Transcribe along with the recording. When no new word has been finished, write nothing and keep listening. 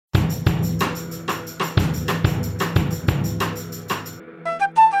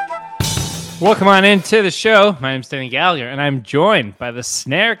Welcome on into the show. My name's Danny Gallagher, and I'm joined by the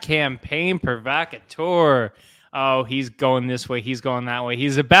Snare Campaign Provocateur. Oh, he's going this way. He's going that way.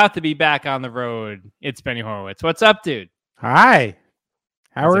 He's about to be back on the road. It's Benny Horowitz. What's up, dude? Hi.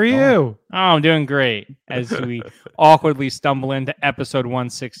 How are you? Oh, I'm doing great. As we awkwardly stumble into episode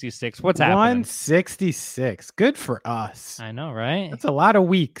 166. What's happening? 166. Good for us. I know, right? That's a lot of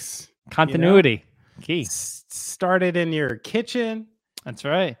weeks. Continuity. Key. Started in your kitchen. That's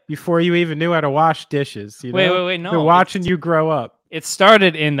right. Before you even knew how to wash dishes. Wait. No. Been watching you grow up. It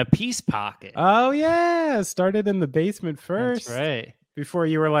started in the peace pocket. Oh, yeah. Started in the basement first. That's right. Before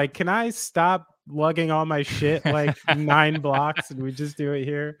you were like, can I stop lugging all my shit like 9 blocks and we just do it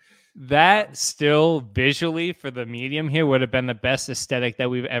here? That still visually for the medium here would have been the best aesthetic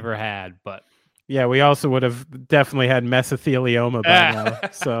that we've ever had. But yeah, we also would have definitely had mesothelioma by now.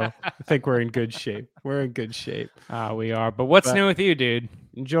 So I think we're in good shape. We are. But what's new with you, dude?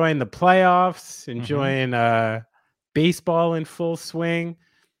 Enjoying the playoffs, enjoying baseball in full swing.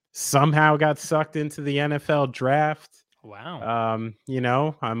 Somehow got sucked into the NFL draft. Wow.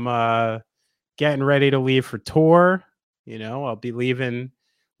 I'm getting ready to leave for tour. I'll be leaving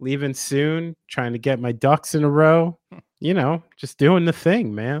soon, trying to get my ducks in a row. Just doing the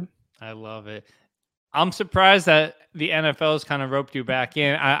thing, man. I love it. I'm surprised that the NFL's kind of roped you back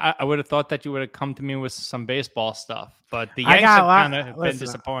in. I would have thought that you would have come to me with some baseball stuff, but the Yanks have kind of been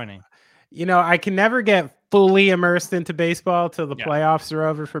disappointing. I can never get fully immersed into baseball till the playoffs are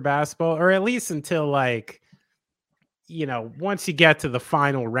over for basketball, or at least until once you get to the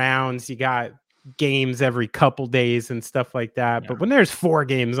final rounds, you got games every couple days and stuff like that. Yeah. But when there's 4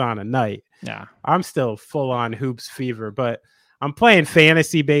 games on a night, I'm still full on hoops fever. But I'm playing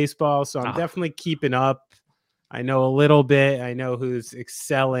fantasy baseball, so I'm definitely keeping up. I know a little bit. I know who's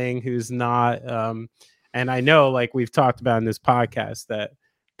excelling, who's not. And I know, like we've talked about in this podcast, that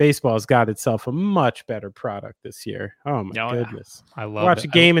baseball's got itself a much better product this year. Oh, my goodness. I love Watch a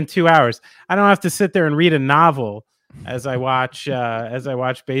game in 2 hours. I don't have to sit there and read a novel as I watch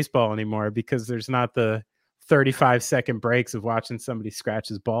baseball anymore, because there's not the 35-second breaks of watching somebody scratch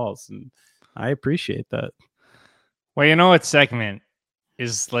his balls. And I appreciate that. Well, you know what segment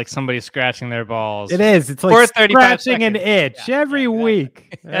is like somebody scratching their balls? It is. It's like scratching an itch every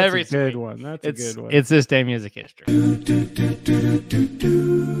week. That's a good one. That's a good one. It's This Day Music History.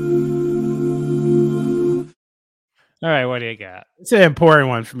 All right, what do you got? It's an important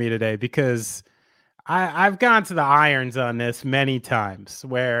one for me today, because I've gone to the irons on this many times,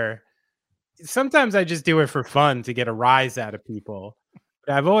 where sometimes I just do it for fun to get a rise out of people.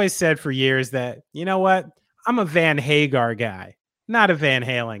 But I've always said for years that, you know what? I'm a Van Hagar guy, not a Van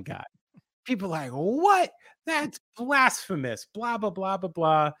Halen guy. People are like, what? That's blasphemous, blah, blah, blah, blah,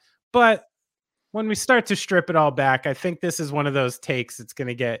 blah. But when we start to strip it all back, I think this is one of those takes that's going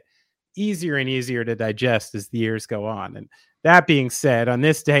to get easier and easier to digest as the years go on. And that being said, on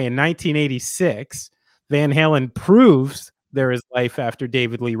this day in 1986, Van Halen proves there is life after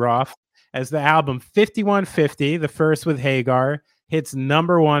David Lee Roth, as the album 5150, the first with Hagar, hits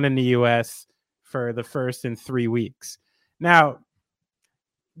 #1 in the U.S. for the first in 3 weeks. Now,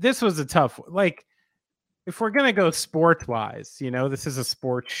 this was a tough, if we're going to go sports-wise, this is a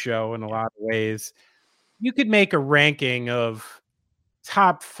sports show in a lot of ways. You could make a ranking of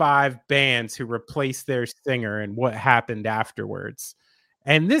top 5 bands who replaced their singer and what happened afterwards.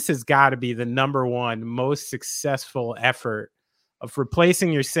 And this has got to be the #1 most successful effort of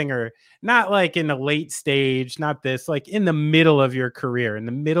replacing your singer, not like in the late stage, not this, like in the middle of your career, in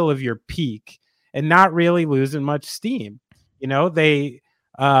the middle of your peak, and not really losing much steam. They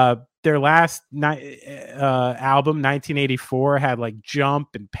their last album, 1984, had like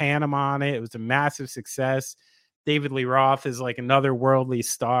Jump and Panama on it. It was a massive success. David Lee Roth is like another worldly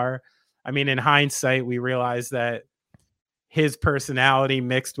star. I mean, in hindsight, we realize that his personality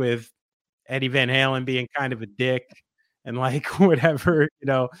mixed with Eddie Van Halen being kind of a dick and like whatever,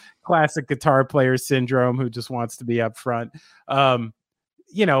 classic guitar player syndrome who just wants to be up front. It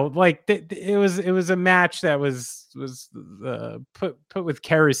was a match that was put with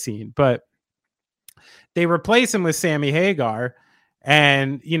kerosene, but they replace him with Sammy Hagar.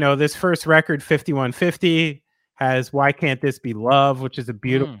 And, this first record, 5150, has Why Can't This Be Love, which is a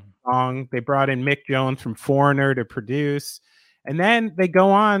beautiful song. They brought in Mick Jones from Foreigner to produce. And then they go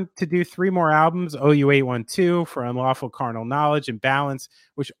on to do 3 more albums, OU812 for Unlawful Carnal Knowledge and Balance,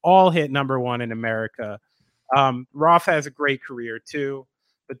 which all hit #1 in America. Roth has a great career too,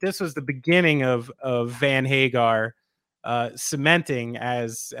 but this was the beginning of Van Hagar cementing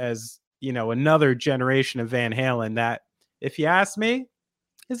as another generation of Van Halen that, if you ask me,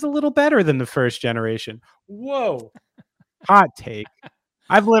 is a little better than the first generation. Whoa. Hot take.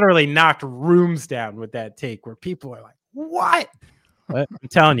 I've literally knocked rooms down with that take where people are like, what? But I'm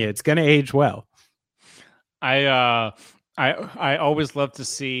telling you, it's going to age well. I always love to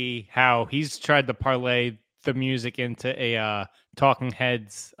see how he's tried to parlay the music into a Talking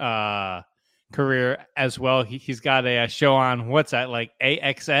Heads career as well. He's got a show on what's that, like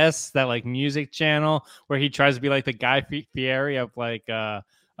AXS, that like music channel where he tries to be like the Guy Fieri of like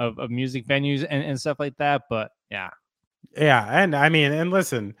of music venues and stuff like that. But yeah, and I mean, and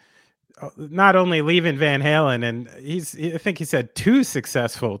listen, not only leaving Van Halen, and I think he said 2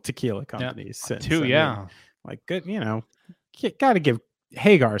 successful tequila companies since. 2, yeah. Like good, got to give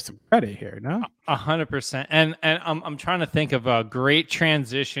Hagar some credit here, no? 100%. And I'm trying to think of great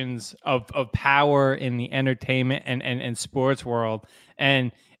transitions of power in the entertainment and sports world,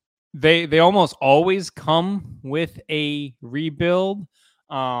 and they almost always come with a rebuild.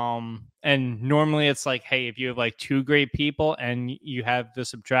 And normally it's like, hey, if you have like 2 great people and you have the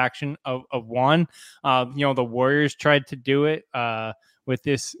subtraction of one, the Warriors tried to do it with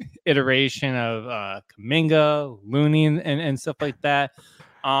this iteration of Kuminga, Looney, and stuff like that.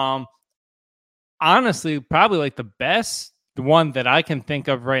 Honestly, probably like the best one that I can think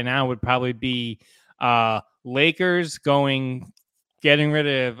of right now would probably be Lakers getting rid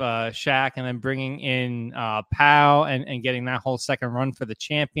of Shaq and then bringing in Powell and getting that whole second run for the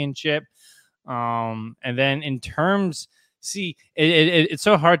championship. And then in terms, it's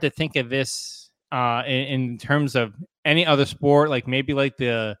so hard to think of this in terms of any other sport, like maybe like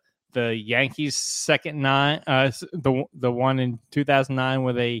the Yankees second 9, the one in 2009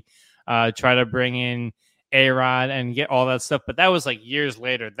 where they try to bring in A-Rod and get all that stuff, but that was like years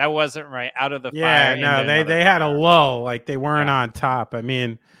later. That wasn't right out of the fire. Yeah, no, they had a lull, like they weren't on top. I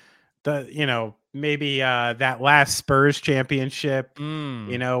mean, maybe that last Spurs championship,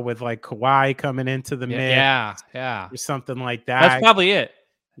 with like Kawhi coming into the mix, or something like that. That's probably it.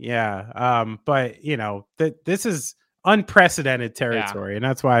 Yeah, but this is unprecedented territory, and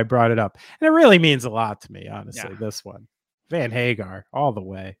that's why I brought it up. And it really means a lot to me, honestly. This one, Van Hagar, all the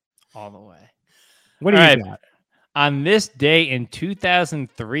way. What do you got? On this day in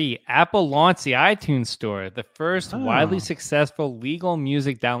 2003, Apple launched the iTunes Store, the first widely successful legal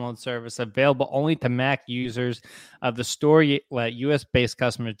music download service available only to Mac users. The store let US-based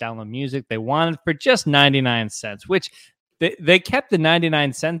customers download music they wanted for just 99 cents, which they kept the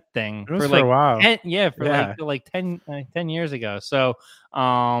 99-cent thing for like a while. 10 years ago. So,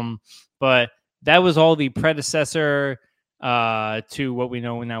 but that was all the predecessor to what we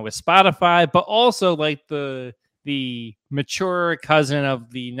know now with Spotify, but also like the mature cousin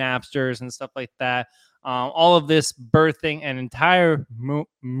of the Napsters and stuff like that. All of this birthing an entire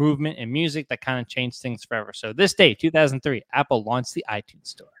movement in music that kind of changed things forever. So this day, 2003, Apple launched the iTunes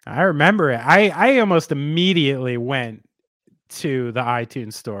Store. I remember it. I almost immediately went to the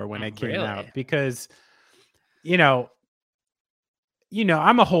iTunes Store when it came out because, I'm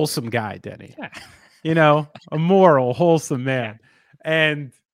a wholesome guy, Denny. Yeah. A moral, wholesome man.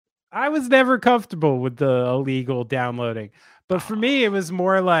 And I was never comfortable with the illegal downloading. But for me, it was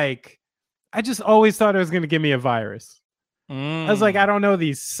more like, I just always thought it was going to give me a virus. I was like, I don't know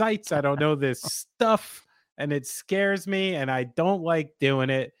these sites. I don't know this stuff. And it scares me. And I don't like doing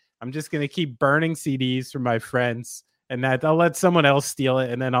it. I'm just going to keep burning CDs from my friends. And that I'll let someone else steal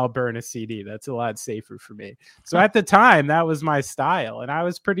it. And then I'll burn a CD. That's a lot safer for me. So at the time, that was my style. And I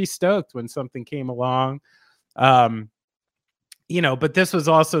was pretty stoked when something came along. But this was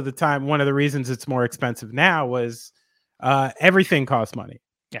also the time. One of the reasons it's more expensive now was everything costs money.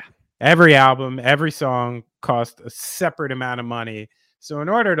 Yeah. Every album, every song cost a separate amount of money. So in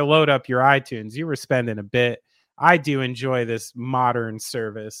order to load up your iTunes, you were spending a bit. I do enjoy this modern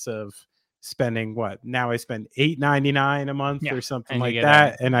service of spending now I spend $8.99 a month or something like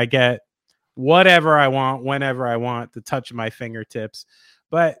that. And I get whatever I want, whenever I want, the touch of my fingertips.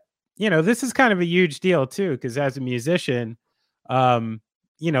 But, this is kind of a huge deal too, because as a musician,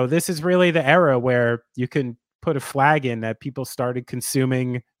 this is really the era where you can put a flag in that people started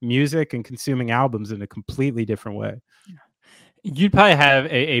consuming music and consuming albums in a completely different way. You'd probably have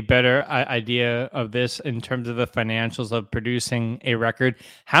a better idea of this in terms of the financials of producing a record.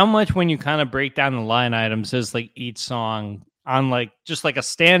 How much, when you kind of break down the line items, is like each song on like just like a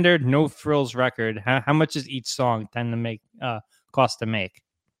standard no frills record? How much does each song tend to make cost to make?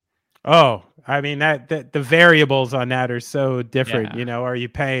 Oh, I mean that the variables on that are so different. Yeah. Are you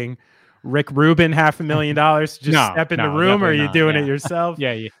paying Rick Rubin $500,000 to just step in the room, or are you doing it yourself?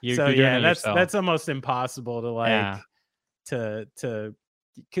 Yeah, you're doing it yourself. That's almost impossible to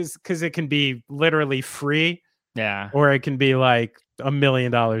because it can be literally free, or it can be like $1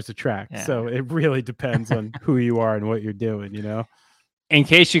 million a track. So it really depends on who you are and what you're doing. In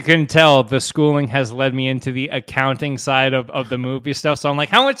case you couldn't tell, the schooling has led me into the accounting side of the movie stuff. So I'm like,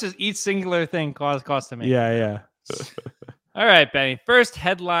 how much does each singular thing cost to make? Yeah. All right, Benny. First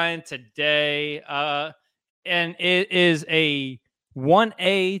headline today, and it is a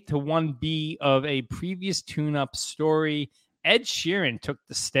 1A to 1B of a previous tune-up story. Ed Sheeran took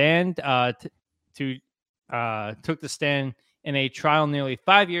the stand took the stand in a trial nearly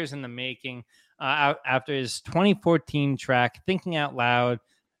 5 years in the making after his 2014 track "Thinking Out Loud"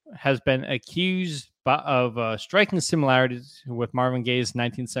 has been accused of striking similarities with Marvin Gaye's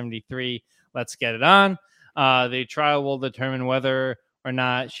 1973 "Let's Get It On." The trial will determine whether or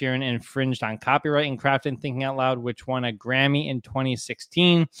not Sheeran infringed on copyright in crafting "Thinking Out Loud," which won a Grammy in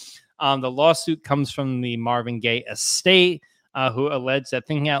 2016. The lawsuit comes from the Marvin Gaye estate, who alleged that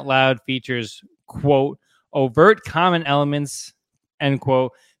 "Thinking Out Loud" features, quote, overt common elements, end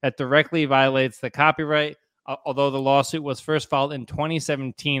quote, that directly violates the copyright. Although the lawsuit was first filed in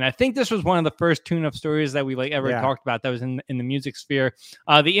 2017, I think this was one of the first tune-up stories that we ever talked about that was in the music sphere.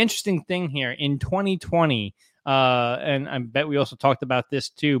 The interesting thing here in 2020, and I bet we also talked about this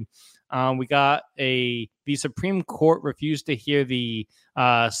too. We got the Supreme Court refused to hear the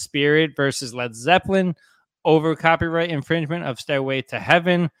Spirit versus Led Zeppelin over copyright infringement of "Stairway to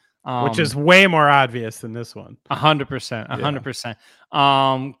Heaven." Which is way more obvious than this one. 100%.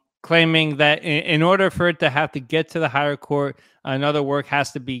 Claiming that in order for it to have to get to the higher court, another work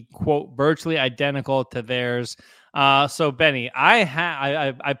has to be, quote, virtually identical to theirs. So, Benny,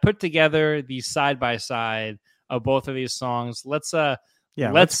 I put together the side by side of both of these songs. Let's run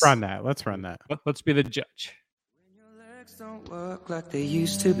that. Let's be the judge. When your legs don't work like they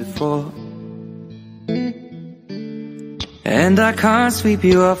used to before, and I can't sweep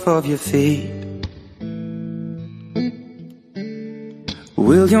you off of your feet,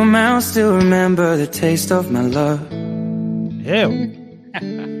 will your mouth still remember the taste of my love? Ew.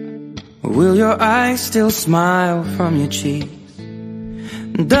 Will your eyes still smile from your cheeks?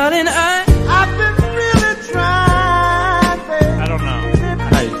 Darling, I've been really trying, baby. I don't know.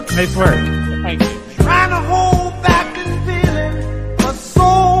 Nice work. Thank you. Trying to hold back this feeling for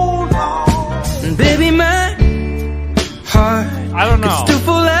so long. And baby, my heart, I don't know. Still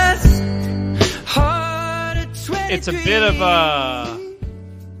full less hard at 23. It's a bit of a...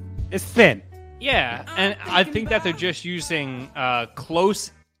 It's thin. Yeah, and I think that they're just using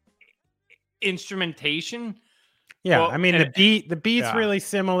close instrumentation. Yeah, well, I mean the beat's really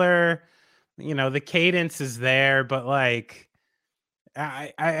similar. You know, the cadence is there, but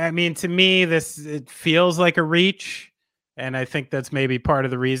I mean, to me, it feels like a reach, and I think that's maybe part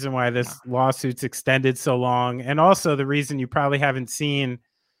of the reason why this lawsuit's extended so long, and also the reason you probably haven't seen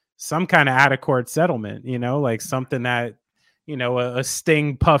some kind of out of court settlement. You know, like something that, you know, a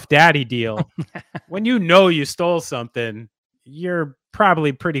Sting Puff Daddy deal. When you stole something, you're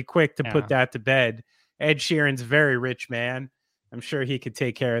probably pretty quick to put that to bed. Ed Sheeran's a very rich man. I'm sure he could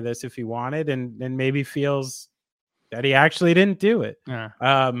take care of this if he wanted, and maybe feels that he actually didn't do it.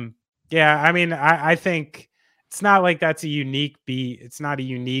 I mean, I think it's not like that's a unique beat. It's not a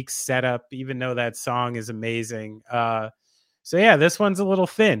unique setup, even though that song is amazing. So yeah, this one's a little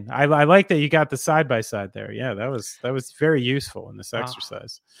thin. I like that you got the side by side there. Yeah, that was very useful in this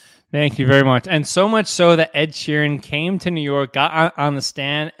exercise. Thank you very much. And so much so that Ed Sheeran came to New York, got on the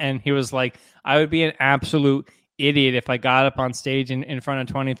stand, and he was like, I would be an absolute idiot if I got up on stage in front of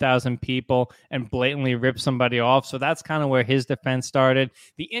 20,000 people and blatantly ripped somebody off. So that's kind of where his defense started.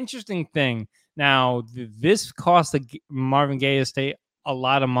 The interesting thing, now, this cost the Marvin Gaye estate a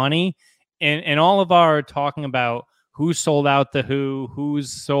lot of money. And all of our talking about who sold out to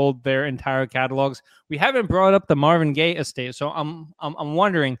who's sold their entire catalogs, we haven't brought up the Marvin Gaye estate. So I'm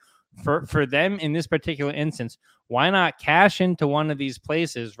wondering, for them in this particular instance, why not cash into one of these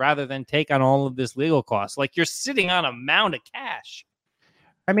places rather than take on all of this legal costs? Like, you're sitting on a mound of cash.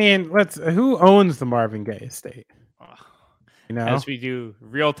 I mean, who owns the Marvin Gaye estate? You know, as we do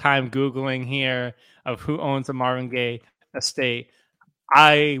real-time Googling here of who owns the Marvin Gaye estate.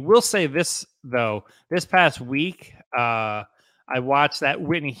 I will say this, though. This past week, I watched that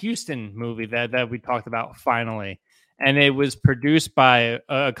Whitney Houston movie that we talked about finally. And it was produced by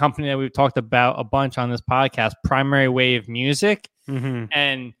a company that we've talked about a bunch on this podcast, Primary Wave Music. Mm-hmm.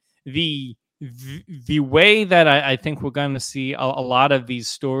 And the way that I think we're going to see a lot of these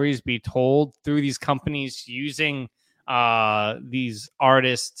stories be told through these companies using these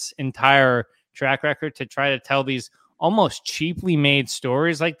artists' entire track record to try to tell these almost cheaply made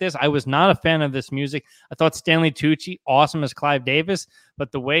stories like this. I was not a fan of this music. I thought Stanley Tucci, awesome as Clive Davis,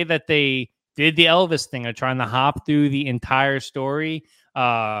 but the way that they did the Elvis thing of trying to hop through the entire story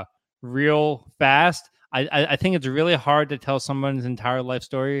real fast, I think it's really hard to tell someone's entire life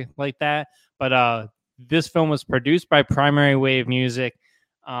story like that. But this film was produced by Primary Wave Music,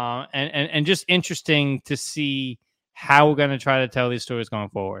 and just interesting to see how we're going to try to tell these stories going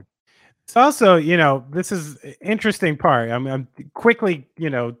forward. It's also, this is an interesting part. I'm quickly,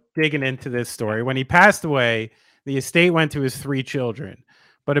 digging into this story. When he passed away, the estate went to his 3 children,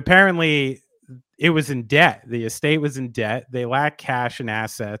 but apparently it was in debt. The estate was in debt. They lack cash and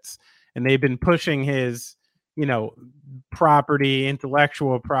assets, and they've been pushing his, property,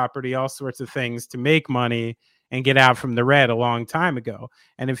 intellectual property, all sorts of things to make money and get out from the red a long time ago.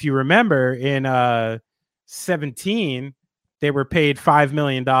 And if you remember in 17, they were paid $5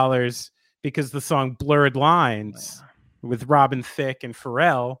 million because the song Blurred Lines with Robin Thicke and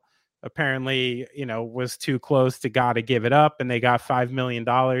Pharrell apparently, was too close to Gotta Give It Up, and they got $5 million.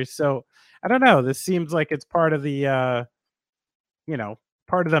 So I don't know. This seems like it's part of the,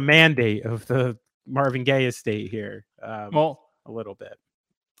 part of the mandate of the Marvin Gaye estate here. A little bit.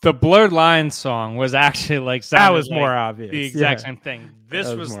 The Blurred Lines song was actually like that was more obvious. The exact same thing.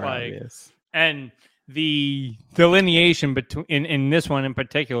 This was like obvious. And the delineation between in this one in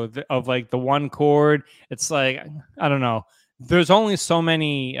particular of like the one chord, it's like, I don't know. There's only so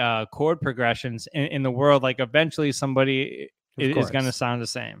many chord progressions in the world. Like eventually somebody is going to sound the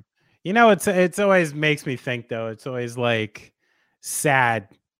same. It's always makes me think though. It's always like sad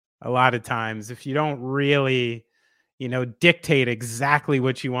a lot of times if you don't really, dictate exactly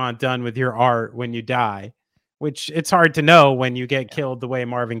what you want done with your art when you die, which it's hard to know when you get killed the way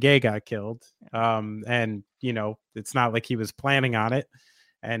Marvin Gaye got killed. And, it's not like he was planning on it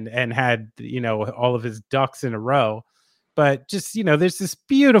and had, all of his ducks in a row. But just, there's this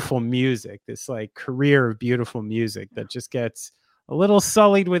beautiful music, this like career of beautiful music that just gets a little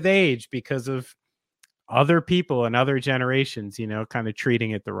sullied with age because of other people and other generations, kind of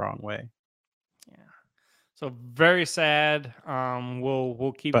treating it the wrong way. Yeah. So very sad.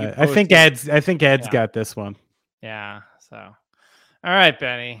 We'll keep. But I think Ed's got this one. Yeah. So, all right,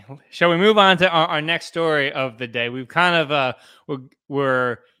 Benny. Shall we move on to our next story of the day? We've kind of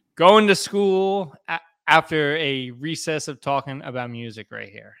we're going to school after a recess of talking about music right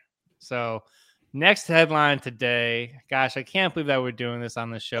here. So next headline today. Gosh, I can't believe that we're doing this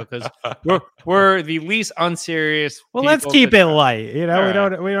on this show because we're the least unserious. Well, let's keep it light. We right.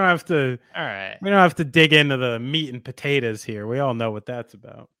 don't have to. All right. We don't have to dig into the meat and potatoes here. We all know what that's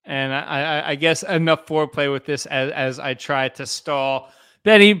about. And I guess enough foreplay with this as I try to stall.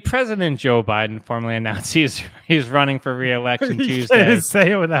 Benny, President Joe Biden formally announced he's running for re-election Tuesday.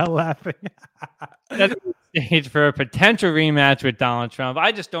 Say it without laughing. That's the stage for a potential rematch with Donald Trump.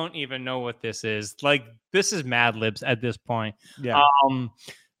 I just don't even know what this is. Like, this is Mad Libs at this point. Yeah.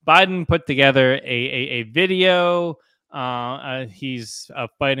 Biden put together a video. He's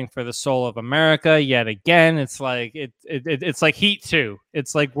fighting for the soul of America yet again. It's like it's like Heat 2.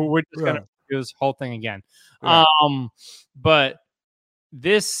 It's like we're just gonna do this whole thing again. Yeah. But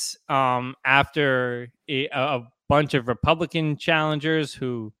this after a bunch of Republican challengers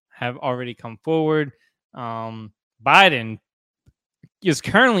who have already come forward. Biden is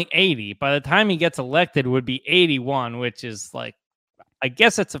currently 80. By the time he gets elected, would be 81, which is like, I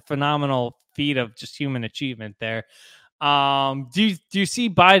guess it's a phenomenal feat of just human achievement there. Do you see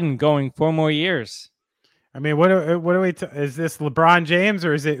Biden going 4 more years? I mean, what are we? Is this LeBron James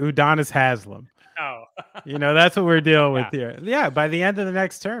or is it Udonis Haslem? Oh, that's what we're dealing with here. Yeah, by the end of the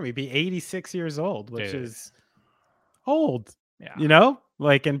next term, he'd be 86 years old, which is old. Yeah,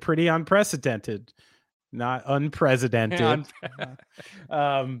 like and pretty unprecedented, not unprecedented.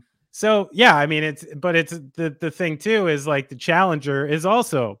 So yeah, I mean, it's the thing too is like the challenger is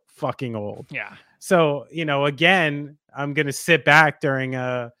also fucking old. Yeah. So again, I'm gonna sit back during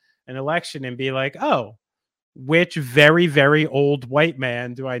an election and be like, oh, which very, very old white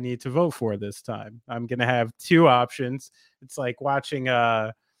man do I need to vote for this time? I'm going to have 2 options. It's like watching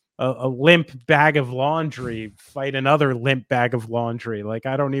a limp bag of laundry fight another limp bag of laundry. Like,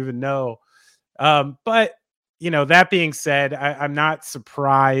 I don't even know. But, that being said, I'm not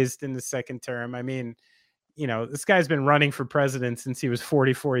surprised in the second term. I mean, this guy's been running for president since he was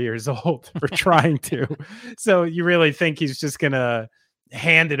 44 years old or trying to. So you really think he's just going to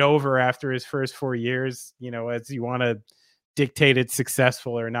hand it over after his first 4 years, as you want to dictate it's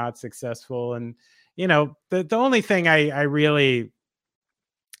successful or not successful. And, the only thing I really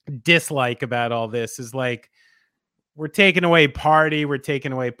dislike about all this is like, we're taking away party, we're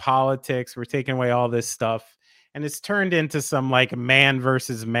taking away politics, we're taking away all this stuff. And it's turned into some like man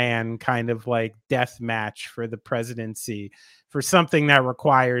versus man kind of like death match for the presidency for something that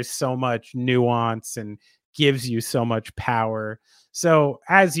requires so much nuance and gives you so much power. So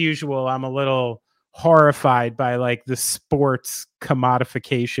as usual, I'm a little horrified by like the sports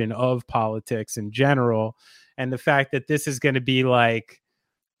commodification of politics in general, and the fact that this is going to be like,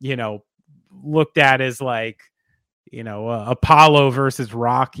 looked at as like, Apollo versus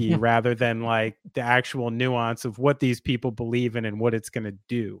Rocky rather than like the actual nuance of what these people believe in and what it's going to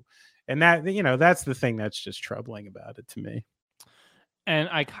do. And that, that's the thing that's just troubling about it to me. And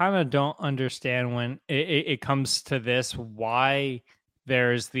I kind of don't understand when it comes to this, why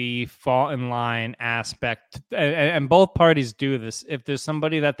there's the fall in line aspect. And both parties do this. If there's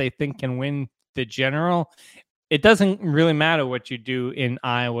somebody that they think can win the general, it doesn't really matter what you do in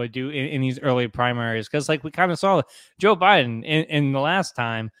Iowa, in these early primaries. Because like we kind of saw, Joe Biden in the last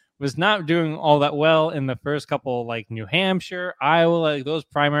time was not doing all that well in the first couple, like New Hampshire, Iowa, like those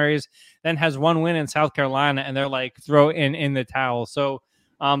primaries, then has one win in South Carolina, and they're like throw in the towel. So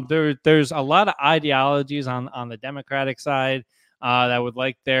there's a lot of ideologies on the Democratic side that would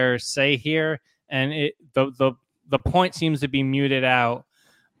like their say here, and the point seems to be muted out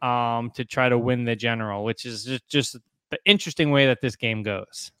to try to win the general, which is just the interesting way that this game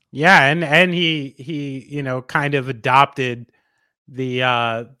goes. Yeah, and he kind of adopted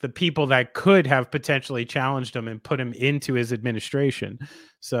the people that could have potentially challenged him and put him into his administration.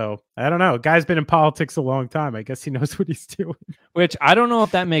 So I don't know. Guy's been in politics a long time. I guess he knows what he's doing. Which I don't know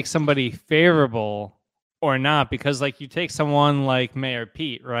if that makes somebody favorable or not, because like you take someone like Mayor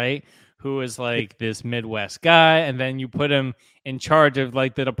Pete, right, who is like this Midwest guy, and then you put him in charge of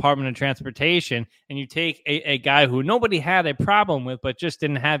like the Department of Transportation, and you take a guy who nobody had a problem with but just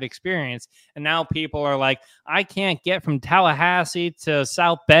didn't have experience, and now people are like, I can't get from Tallahassee to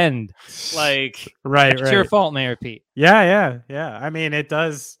South Bend. Like, right, it's your fault, Mayor Pete. Yeah. I mean, it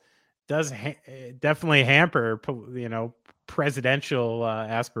does definitely hamper presidential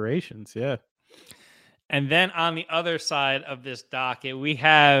aspirations. Yeah. And then on the other side of this docket, we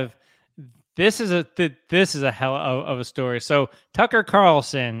have this is a hell of a story. So Tucker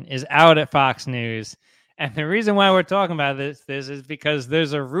Carlson is out at Fox News, and the reason why we're talking about this is because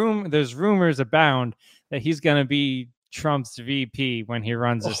there's rumors abound that he's going to be Trump's VP when he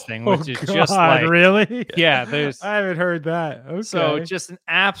runs this thing, which is God, just like, really? Yeah, I haven't heard that. Okay. So just an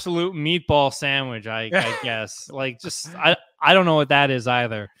absolute meatball sandwich, I guess. Like, just I don't know what that is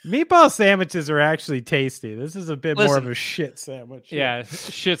either. Meatball sandwiches are actually tasty. This is a bit more of a shit sandwich. Yeah,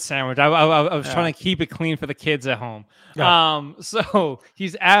 shit sandwich. I was trying to keep it clean for the kids at home. Yeah. So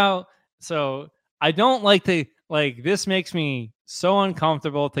he's out. So I don't like to, like, this makes me so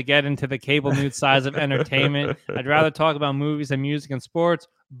uncomfortable to get into the cable news size of entertainment. I'd rather talk about movies and music and sports,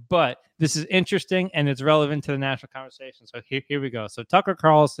 but this is interesting and it's relevant to the national conversation. So here we go. So Tucker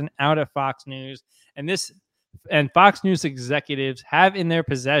Carlson out at Fox News, and Fox News executives have in their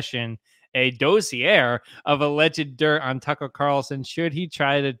possession a dossier of alleged dirt on Tucker Carlson should he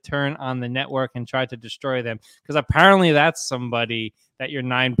try to turn on the network and try to destroy them. Because apparently that's somebody that your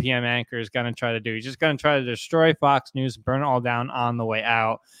 9 p.m. anchor is going to try to do. He's just going to try to destroy Fox News, burn it all down on the way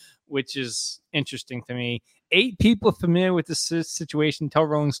out, which is interesting to me. 8 people familiar with this situation tell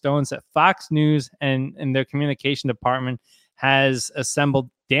Rolling Stones that Fox News and their communication department has assembled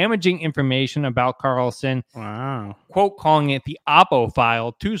damaging information about Carlson. Wow. Quote, calling it the Oppo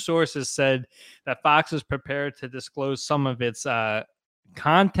file. 2 sources said that Fox is prepared to disclose some of its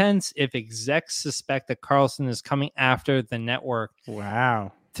contents if execs suspect that Carlson is coming after the network.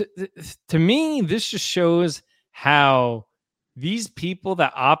 Wow. To me, this just shows how these people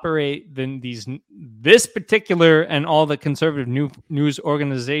that operate this particular and all the conservative news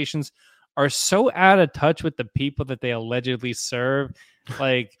organizations are so out of touch with the people that they allegedly serve.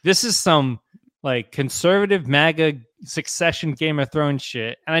 Like, this is some like conservative MAGA Succession Game of Thrones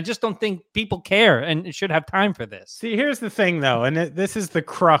shit, and I just don't think people care and should have time for this. See, here's the thing though, and this is the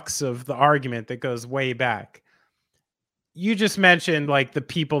crux of the argument that goes way back. You just mentioned like the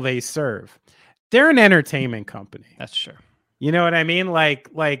people they serve. They're an entertainment company. That's true. You know what I mean?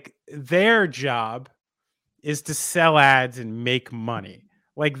 Like their job is to sell ads and make money.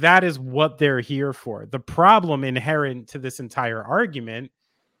 Like, that is what they're here for. The problem inherent to this entire argument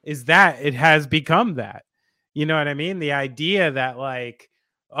is that it has become that. You know what I mean? The idea that like,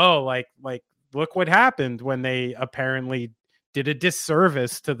 oh, like look what happened when they apparently did a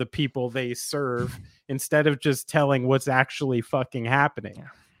disservice to the people they serve instead of just telling what's actually fucking happening. Yeah.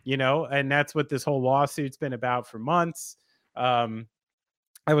 You know, and that's what this whole lawsuit's been about for months. It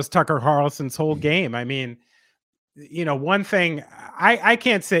was Tucker Carlson's whole game. I mean, you know, one thing I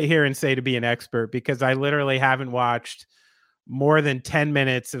can't sit here and say to be an expert because I literally haven't watched more than 10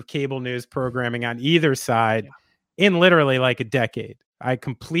 minutes of cable news programming on either side in literally like a decade. I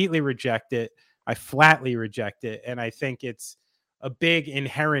completely reject it. I flatly reject it. And I think it's a big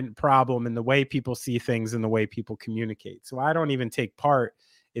inherent problem in the way people see things and the way people communicate. So I don't even take part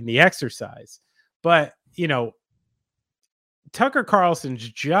in the exercise. But, Tucker Carlson's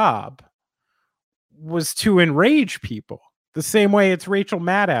job was to enrage people the same way it's Rachel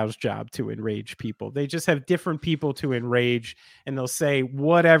Maddow's job to enrage people. They just have different people to enrage, and they'll say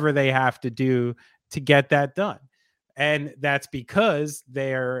whatever they have to do to get that done. And that's because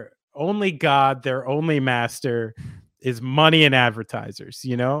their only God, their only master is money and advertisers,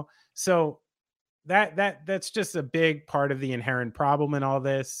 So that's just a big part of the inherent problem in all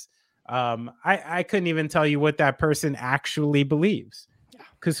this. I couldn't even tell you what that person actually believes,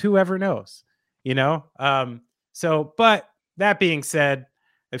 because whoever knows, but that being said,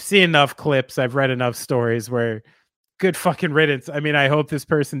 I've seen enough clips, I've read enough stories where good fucking riddance. I mean, I hope this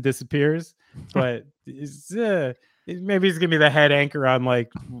person disappears, but maybe he's gonna be the head anchor on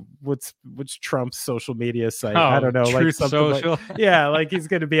like what's Trump's social media site. I don't know, Truth like something Social. like he's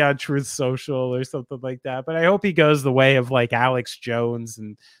gonna be on Truth Social or something like that. But I hope he goes the way of like Alex Jones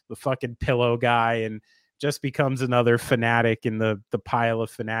and the fucking pillow guy and just becomes another fanatic in the pile of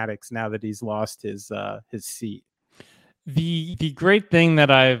fanatics now that he's lost his seat. The great thing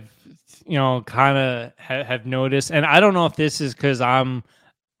that I've kind of have noticed, and I don't know if this is because I'm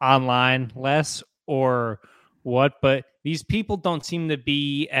online less or what, but these people don't seem to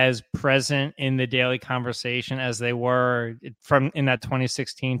be as present in the daily conversation as they were from in that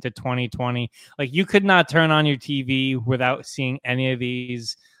 2016 to 2020. Like, you could not turn on your TV without seeing any of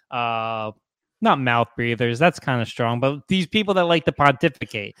these not mouth breathers, that's kind of strong, but these people that like to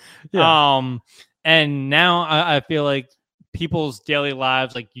pontificate. And now I feel like people's daily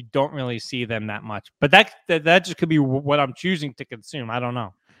lives, like, you don't really see them that much. But that just could be what I'm choosing to consume. I don't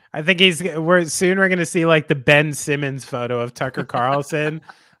know. I think we're going to see like the Ben Simmons photo of Tucker Carlson,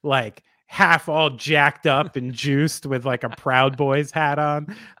 like half all jacked up and juiced with like a Proud Boys hat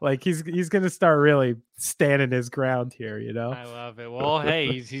on. Like he's going to start really standing his ground here, I love it. Well,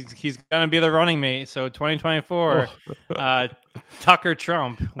 hey, he's going to be the running mate. So 2024, Tucker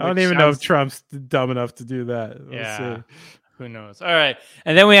Trump. I don't even know if Trump's dumb enough to do that. We'll see. Who knows? All right.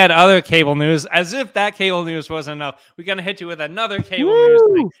 And then we had other cable news. As if that cable news wasn't enough, we're going to hit you with another cable news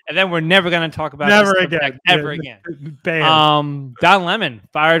thing. And then we're never going to talk about this ever again. Don Lemon,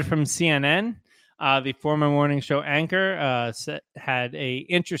 fired from CNN. The former morning show anchor had a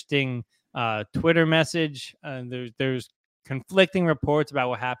interesting Twitter message. There's conflicting reports about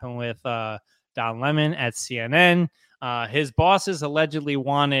what happened with Don Lemon at CNN. His bosses allegedly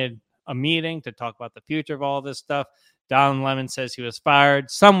wanted a meeting to talk about the future of all this stuff. Don Lemon says he was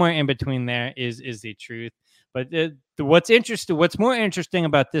fired. Somewhere in between there is the truth. But what's more interesting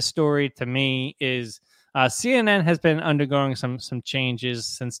about this story to me is CNN has been undergoing some changes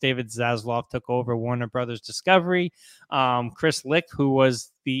since David Zaslav took over Warner Brothers Discovery. Chris Lick, who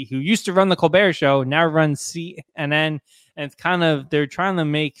used to run the Colbert Show, now runs CNN, and it's they're trying to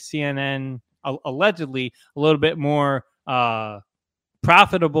make CNN allegedly a little bit more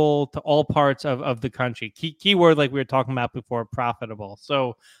profitable to all parts of the country. Keyword, like we were talking about before, profitable.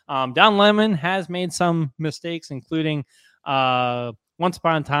 So Don Lemon has made some mistakes, including once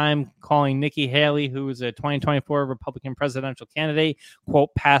upon a time calling Nikki Haley, who is a 2024 Republican presidential candidate, quote,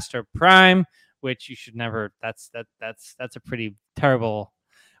 past her prime, which you should never. That's a pretty terrible.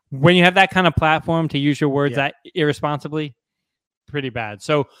 When you have that kind of platform to use your words that irresponsibly, pretty bad.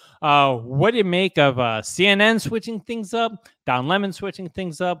 So what do you make of CNN switching things up, Don Lemon switching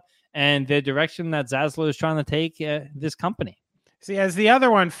things up, and the direction that Zaslow is trying to take this company? See, as the other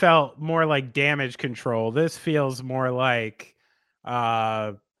one felt more like damage control, this feels more like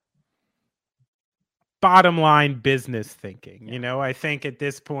bottom line business thinking. I think at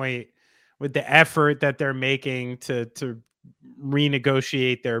this point, with the effort that they're making to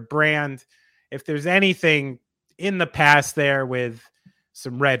renegotiate their brand, if there's anything in the past there with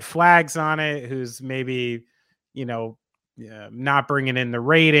some red flags on it, who's maybe, not bringing in the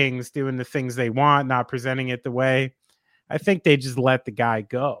ratings, doing the things they want, not presenting it the way, I think they just let the guy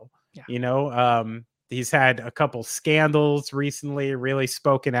go. He's had a couple scandals recently, really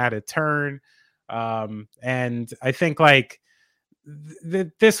spoken out of turn. And I think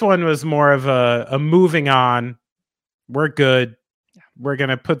this one was more of a moving on. We're good. We're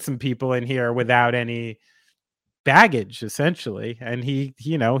going to put some people in here without any baggage, essentially. And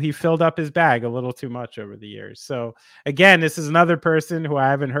he filled up his bag a little too much over the years. So again, this is another person who I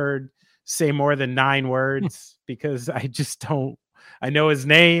haven't heard say more than 9 words because I know his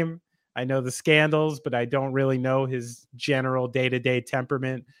name, I know the scandals, but I don't really know his general day-to-day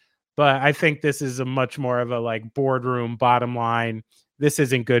temperament. But I think this is a much more of a boardroom bottom line. This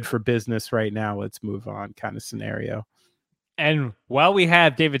isn't good for business right now. Let's move on kind of scenario. And while we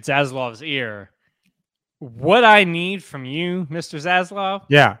have David Zaslav's ear, what I need from you, Mr. Zaslav,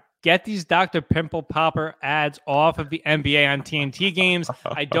 Yeah. get these Dr. Pimple Popper ads off of the NBA on TNT games.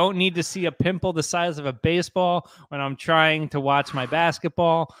 I don't need to see a pimple the size of a baseball when I'm trying to watch my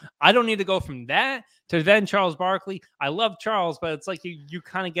basketball. I don't need to go from that to then Charles Barkley. I love Charles, but it's like you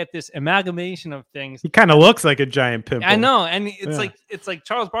kind of get this amalgamation of things. He kind of looks like a giant pimple. I know, and it's like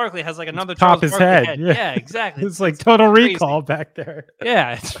Charles Barkley has like another Top Charles his Barkley head. Yeah, exactly. It's like Total crazy. Recall back there.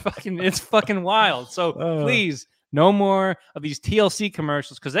 Yeah, it's fucking wild. So please, no more of these TLC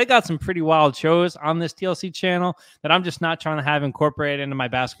commercials, because they got some pretty wild shows on this TLC channel that I'm just not trying to have incorporated into my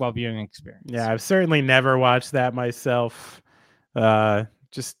basketball viewing experience. Yeah, I've certainly never watched that myself.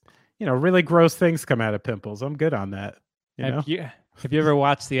 Just, really gross things come out of pimples. I'm good on that. Have you ever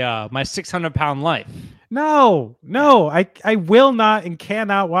watched the My 600-Pound Life? No, I will not and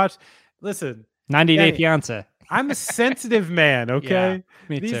cannot watch. Listen, 90 Day Fiance. I'm a sensitive man, okay? Yeah,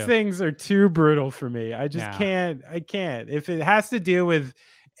 me These too. things are too brutal for me. I just can't. I can't. If it has to do with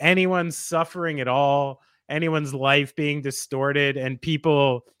anyone suffering at all, anyone's life being distorted, and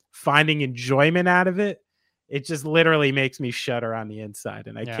people finding enjoyment out of it, it just literally makes me shudder on the inside.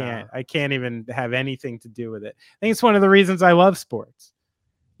 And I can't even have anything to do with it. I think it's one of the reasons I love sports.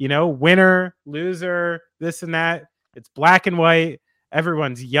 Winner, loser, this and that. It's black and white.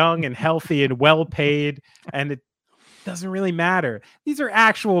 Everyone's young and healthy and well paid, and it doesn't really matter. These are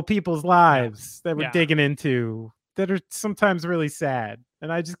actual people's lives that we're digging into that are sometimes really sad.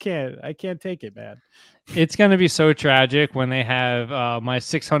 And I just can't take it, man. It's going to be so tragic when they have My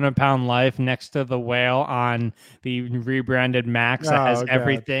 600-Pound Life next to The Whale on the rebranded Max that has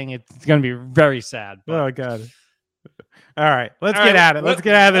everything. It's going to be very sad. But... Oh, God. All right, let's get at it. Let's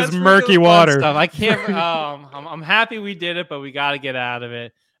get out of this murky water. Stuff. I can't. I'm happy we did it, but we got to get out of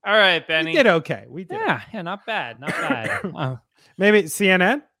it. All right, Benny. We did okay. We did. Yeah, not bad. Not bad. Maybe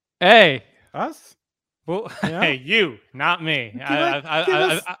CNN. Hey, us. Well, hey, you, not me. Give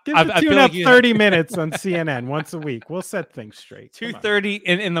us tune up 30 minutes on CNN once a week. We'll set things straight. 2:30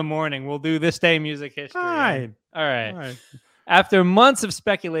 in the morning. We'll do This Day in Music History. Fine. All right. After months of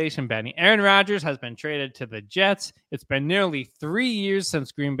speculation, Benny, Aaron Rodgers has been traded to the Jets. It's been nearly 3 years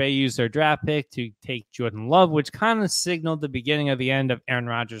since Green Bay used their draft pick to take Jordan Love, which kind of signaled the beginning of the end of Aaron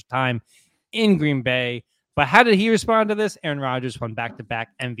Rodgers' time in Green Bay. But how did he respond to this? Aaron Rodgers won back-to-back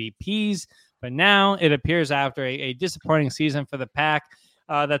MVPs. But now it appears after a disappointing season for the Pack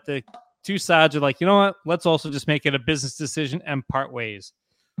that the two sides are like, you know what? Let's also just make it a business decision and part ways.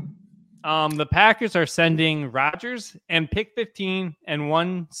 The Packers are sending Rodgers and pick 15 and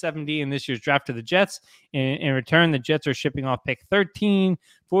 170 in this year's draft to the Jets. In return, the Jets are shipping off pick 13,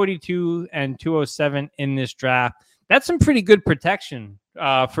 42, and 207 in this draft. That's some pretty good protection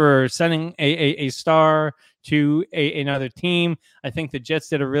for sending a star to another team. I think the Jets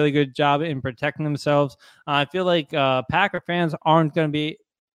did a really good job in protecting themselves. I feel like Packer fans aren't going to be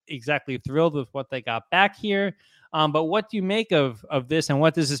exactly thrilled with what they got back here. But what do you make of this, and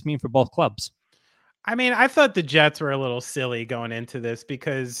what does this mean for both clubs? I mean, I thought the Jets were a little silly going into this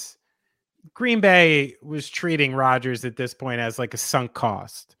because Green Bay was treating Rodgers at this point as like a sunk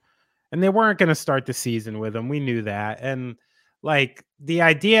cost, and they weren't going to start the season with him. We knew that. And like the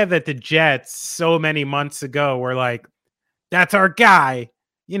idea that the Jets so many months ago were like, that's our guy,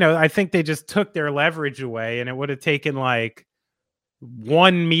 I think they just took their leverage away, and it would have taken like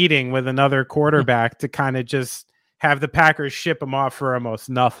one meeting with another quarterback to kind of just have the Packers ship them off for almost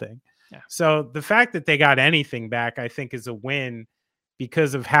nothing. Yeah. So the fact that they got anything back, I think, is a win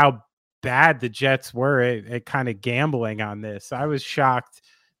because of how bad the Jets were at kind of gambling on this. I was shocked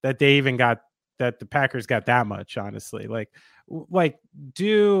that that the Packers got that much, honestly.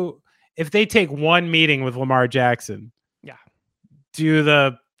 If they take one meeting with Lamar Jackson, do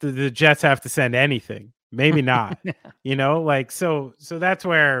the Jets have to send anything? Maybe not. So that's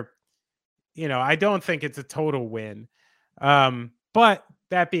where, I don't think it's a total win. But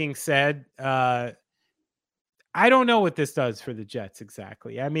that being said, I don't know what this does for the Jets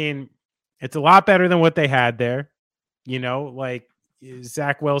exactly. I mean, it's a lot better than what they had there.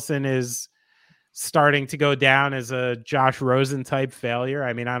 Zach Wilson is starting to go down as a Josh Rosen type failure.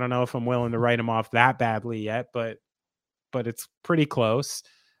 I mean, I don't know if I'm willing to write him off that badly yet, but it's pretty close.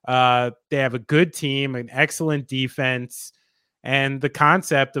 They have a good team, an excellent defense, and the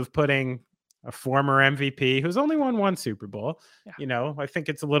concept of putting a former MVP who's only won one Super Bowl. Yeah. I think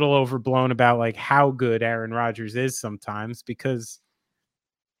it's a little overblown about like how good Aaron Rodgers is sometimes because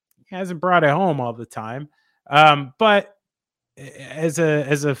he hasn't brought it home all the time. But as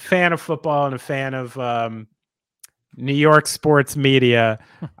a fan of football and a fan of New York sports media.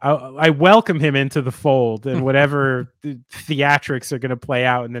 I welcome him into the fold and whatever theatrics are going to play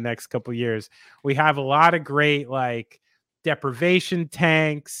out in the next couple of years. We have a lot of great like deprivation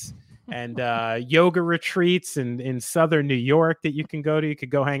tanks and yoga retreats in southern New York that you can go to. You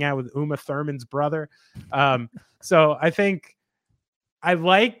could go hang out with Uma Thurman's brother. So I think I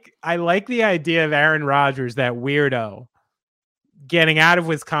like the idea of Aaron Rodgers, that weirdo, getting out of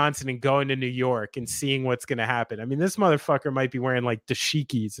Wisconsin and going to New York and seeing what's going to happen. I mean, this motherfucker might be wearing like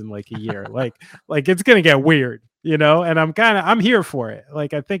dashikis in like a year. like it's going to get weird, and I'm here for it.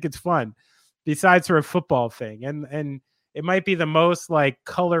 Like, I think it's fun besides for a football thing. And it might be the most like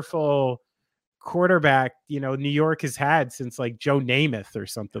colorful quarterback, New York has had since like Joe Namath or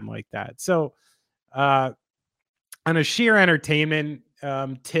something like that. So on a sheer entertainment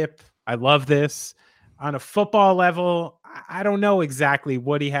tip, I love this. On a football level, I don't know exactly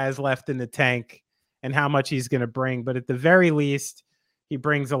what he has left in the tank and how much he's going to bring, but at the very least, he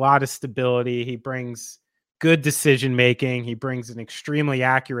brings a lot of stability. He brings good decision making. He brings an extremely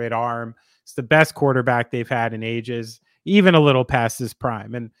accurate arm. It's the best quarterback they've had in ages, even a little past his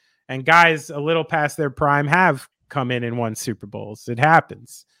prime. And guys a little past their prime have come in and won Super Bowls. It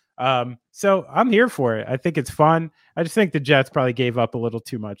happens. So I'm here for it. I think it's fun. I just think the Jets probably gave up a little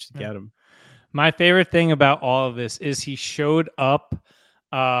too much to get him. My favorite thing about all of this is he showed up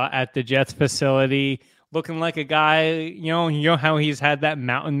at the Jets facility looking like a guy, you know how he's had that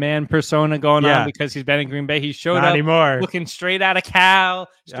mountain man persona going on because he's been in Green Bay. He showed up anymore. Looking straight out of Cal,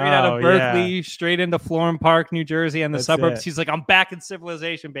 straight out of Berkeley, straight into Florham Park, New Jersey, and the suburbs. It. He's like, I'm back in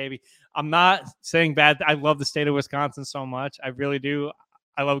civilization, baby. I'm not saying bad. I love the state of Wisconsin so much. I really do.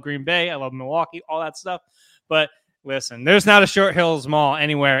 I love Green Bay. I love Milwaukee, all that stuff. But listen, there's not a Short Hills Mall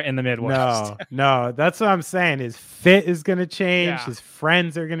anywhere in the Midwest. No, that's what I'm saying. His fit is going to change. His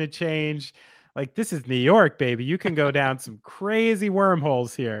friends are going to change. Like, this is New York, baby. You can go down some crazy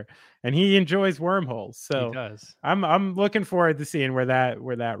wormholes here, and he enjoys wormholes. So he does. I'm looking forward to seeing where that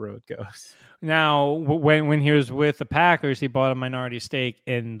road goes. Now, when he was with the Packers, he bought a minority stake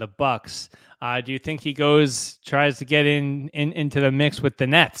in the Bucks. Do you think he tries to get into the mix with the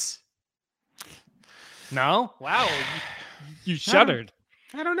Nets? No? Wow. You shuddered.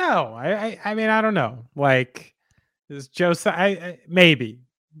 I don't know. I mean, I don't know. Like, is Joe maybe.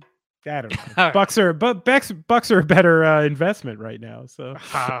 I don't know. Bucks are a better investment right now. So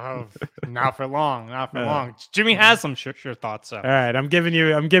not for long. Not for long. Jimmy has some sure thoughts. So. All right, I'm giving you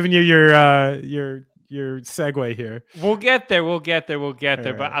your segue here. We'll get there. All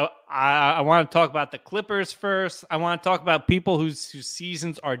but right. I want to talk about the Clippers first. I want to talk about people whose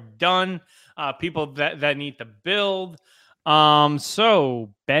seasons are done. People that need to build.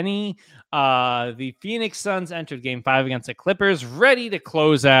 So Benny, the Phoenix Suns entered Game 5 against the Clippers, ready to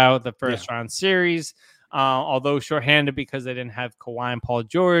close out the first round series. Although shorthanded because they didn't have Kawhi and Paul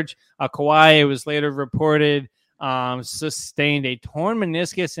George. Kawhi, it was later reported, sustained a torn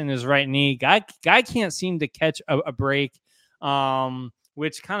meniscus in his right knee. Guy can't seem to catch a break.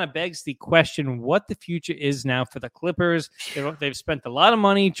 Which kind of begs the question what the future is now for the Clippers. They've spent a lot of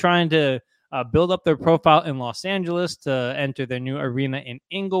money trying to build up their profile in Los Angeles to enter their new arena in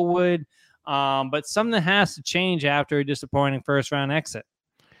Inglewood. But something has to change after a disappointing first-round exit.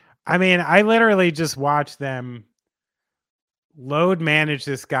 I mean, I literally just watched them load manage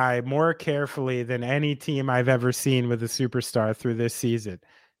this guy more carefully than any team I've ever seen with a superstar through this season.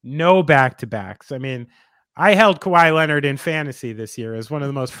 No back-to-backs. I mean, I held Kawhi Leonard in fantasy this year as one of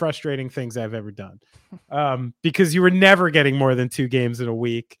the most frustrating things I've ever done because you were never getting more than 2 games in a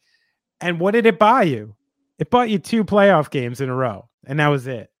week. And what did it buy you? It bought you 2 playoff games in a row, and that was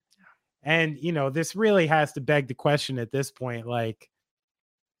it. And, this really has to beg the question at this point, like,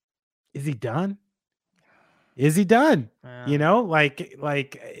 is he done? Is he done? Yeah.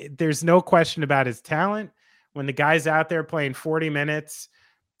 Like there's no question about his talent. When the guy's out there playing 40 minutes,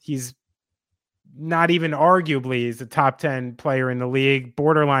 he's not even arguably is a top 10 player in the league,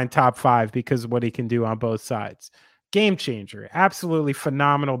 borderline top 5 because of what he can do on both sides. Game changer, absolutely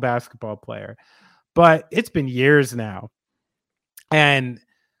phenomenal basketball player. But it's been years now. And,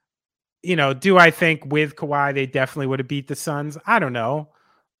 do I think with Kawhi, they definitely would have beat the Suns? I don't know.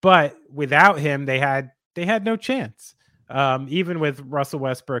 But without him, they had no chance. Even with Russell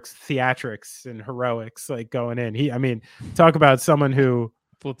Westbrook's theatrics and heroics, like going in, talk about someone who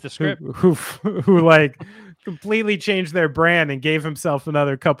flipped the script, who like completely changed their brand and gave himself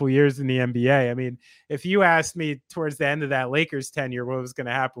another couple years in the NBA. I mean, if you asked me towards the end of that Lakers tenure what was going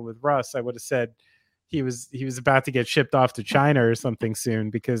to happen with Russ, I would have said he was about to get shipped off to China or something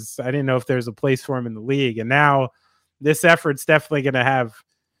soon because I didn't know if there's a place for him in the league. And now this effort's definitely going to have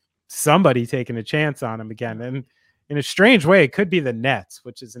somebody taking a chance on him again. And in a strange way, it could be the Nets,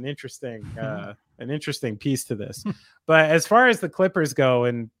 which is an interesting piece to this. But as far as the Clippers go,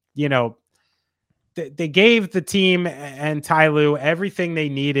 and they gave the team and Ty Lue everything they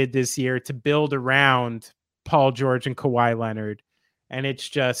needed this year to build around Paul George and Kawhi Leonard. And it's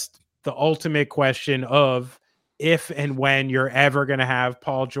just the ultimate question of if and when you're ever going to have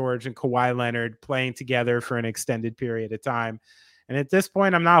Paul George and Kawhi Leonard playing together for an extended period of time. And at this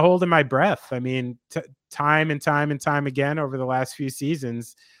point, I'm not holding my breath. I mean, time and time again over the last few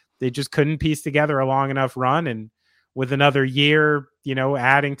seasons, they just couldn't piece together a long enough run. And with another year,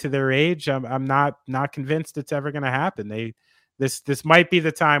 adding to their age, I'm not convinced it's ever going to happen. This might be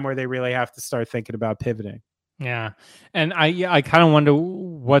the time where they really have to start thinking about pivoting. Yeah. And I kind of wonder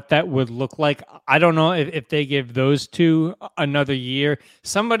what that would look like. I don't know if they give those two another year.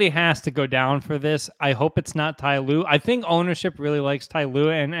 Somebody has to go down for this. I hope it's not Ty Lue. I think ownership really likes Ty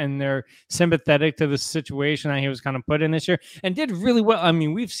Lue, and they're sympathetic to the situation that he was kind of put in this year and did really well. I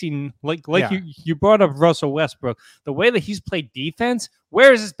mean, we've seen, you brought up Russell Westbrook, the way that he's played defense.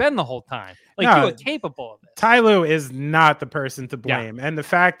 Where has this been the whole time? You are capable of this. Ty Lue is not the person to blame. Yeah. And the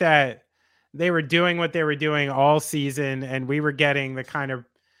fact that they were doing what they were doing all season, and we were getting the kind of,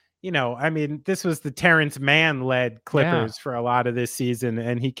 this was the Terrence Mann led Clippers for a lot of this season,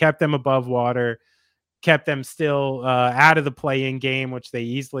 and he kept them above water, kept them still out of the play-in game, which they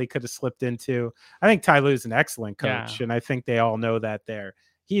easily could have slipped into. I think Ty Lue's an excellent coach, and I think they all know that there.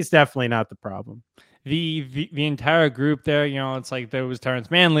 He's definitely not the problem. The entire group there, it's like there was Terrence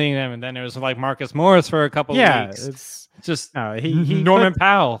Mann leading them, and then it was like Marcus Morris for a couple of weeks. It's just Norman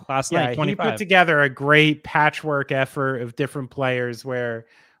Powell last night. 25. He put together a great patchwork effort of different players where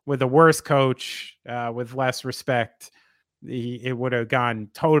with a worse coach, with less respect, it would have gone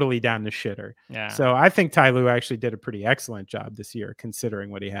totally down the shitter. Yeah. So I think Ty Lue actually did a pretty excellent job this year,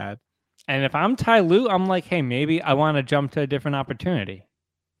 considering what he had. And if I'm Ty Lue, I'm like, hey, maybe I want to jump to a different opportunity.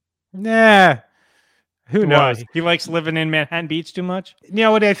 Nah. Who knows? Why? He likes living in Manhattan Beach too much? You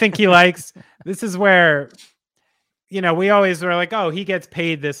know what I think he likes? This is where, we always were like, oh, he gets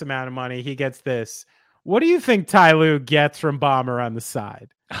paid this amount of money. He gets this. What do you think Ty Lue gets from Bomber on the side?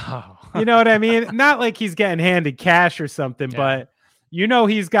 Oh. You know what I mean? Not like he's getting handed cash or something, but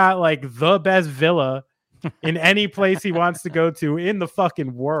he's got like the best villa in any place he wants to go to in the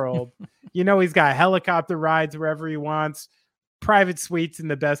fucking world. He's got helicopter rides wherever he wants, private suites in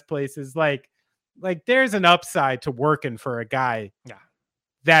the best places. Like there's an upside to working for a guy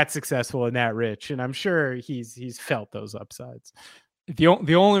that successful and that rich. And I'm sure he's felt those upsides. The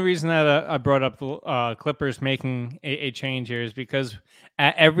only reason that I brought up the Clippers making a change here is because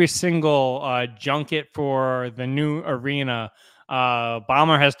at every single junket for the new arena,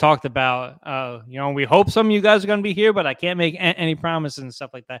 Bomber has talked about, we hope some of you guys are going to be here, but I can't make any promises and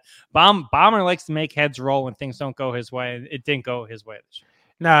stuff like that. Bomber likes to make heads roll when things don't go his way. It didn't go his way this year.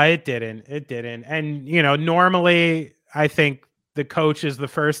 No, it didn't. And, normally I think the coach is the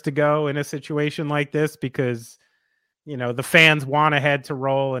first to go in a situation like this because, the fans want a head to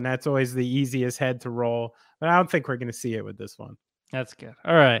roll, and that's always the easiest head to roll. But I don't think we're going to see it with this one. That's good.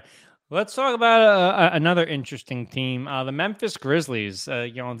 All right. Let's talk about another interesting team, the Memphis Grizzlies.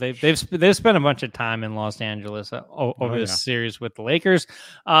 They've spent a bunch of time in Los Angeles over this series with the Lakers.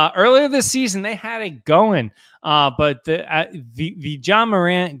 Earlier this season, they had it going, but the John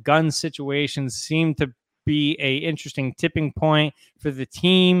Morant gun situation seemed to be a interesting tipping point for the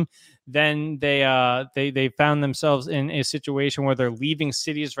team. Then they found themselves in a situation where they're leaving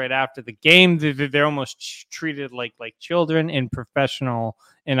cities right after the game. They're almost treated like children in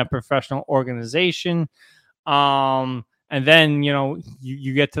a professional organization. And then,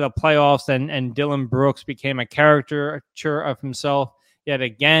 you get to the playoffs and Dylan Brooks became a caricature of himself yet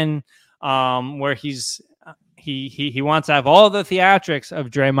again, where he wants to have all the theatrics of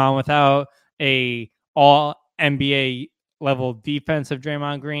Draymond without a all NBA level defense of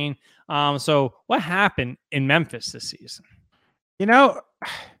Draymond Green. So what happened in Memphis this season?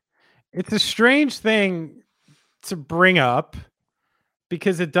 It's a strange thing to bring up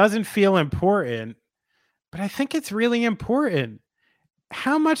because it doesn't feel important, but I think it's really important.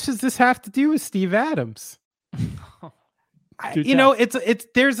 How much does this have to do with Steve Adams? It's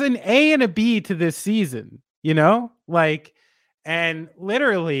there's an A and a B to this season, and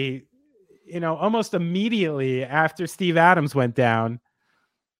literally, almost immediately after Steve Adams went down,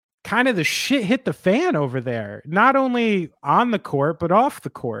 kind of the shit hit the fan over there, not only on the court, but off the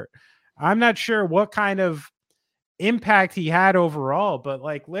court. I'm not sure what kind of impact he had overall, but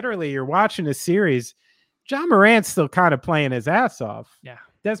literally you're watching a series. John Morant's still kind of playing his ass off. Yeah.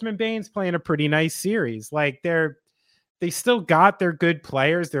 Desmond Bane's playing a pretty nice series. They're they still got their good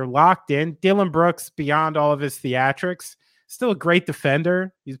players. They're locked in. Dylan Brooks, beyond all of his theatrics, still a great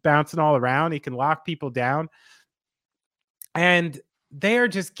defender. He's bouncing all around. He can lock people down. And they are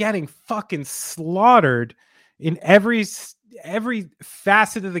just getting fucking slaughtered in every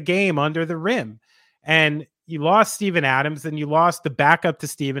facet of the game under the rim. And you lost Steven Adams, and you lost the backup to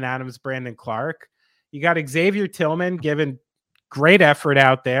Steven Adams, Brandon Clark. You got Xavier Tillman giving great effort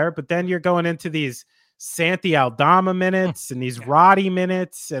out there, but then you're going into these Santi Aldama minutes and these Roddy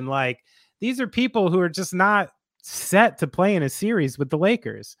minutes. And like, these are people who are just not set to play in a series with the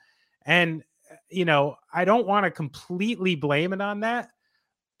Lakers. And, you know, I don't want to completely blame it on that,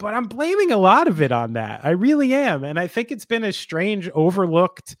 but I'm blaming a lot of it on that. I really am. And I think it's been a strange,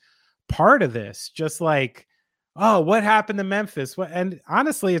 overlooked part of this. Just like, oh, what happened to Memphis? And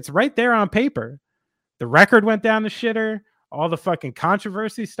honestly, it's right there on paper. The record went down the shitter. All the fucking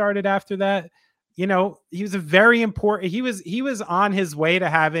controversy started after that. You know, he was a very important, he was on his way to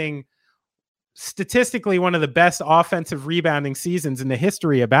having statistically one of the best offensive rebounding seasons in the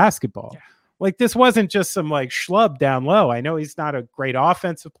history of basketball. Yeah. Like, this wasn't just some like schlub down low. I know he's not a great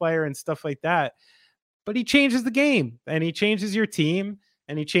offensive player and stuff like that, but he changes the game, and he changes your team,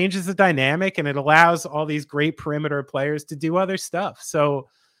 and he changes the dynamic, and it allows all these great perimeter players to do other stuff. So,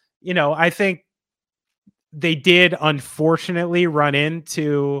 you know, I think they did unfortunately run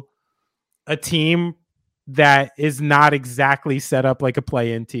into a team that is not exactly set up like a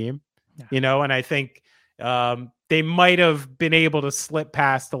play-in team, you know, and I think they might have been able to slip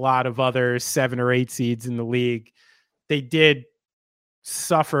past a lot of other 7 or 8 seeds in the league. They did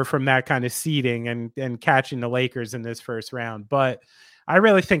suffer from that kind of seeding and catching the Lakers in this first round. But I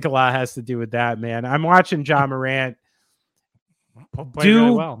really think a lot has to do with that, man. I'm watching John Morant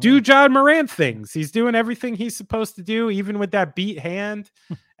do John Morant things. He's doing everything he's supposed to do, even with that beat hand.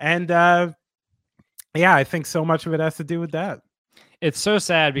 And yeah, I think so much of it has to do with that. It's so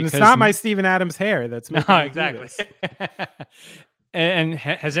sad because it's not my Steven Adams hair that's making me exactly. do this. And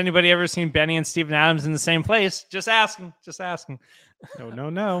has anybody ever seen Benny and Steven Adams in the same place? Just asking.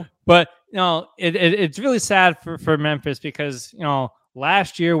 No. But you know, it's really sad for Memphis because, you know,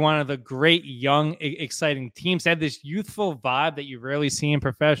 last year, one of the great young, exciting teams had this youthful vibe that you rarely see in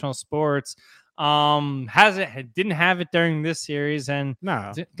professional sports. Didn't have it during this series, and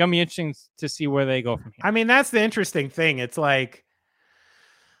no, it's gonna be interesting to see where they go from here. I mean, that's the interesting thing. It's like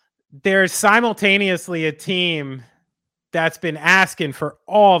there's simultaneously a team that's been asking for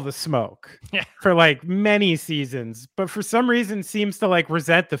all the smoke for like many seasons, but for some reason seems to like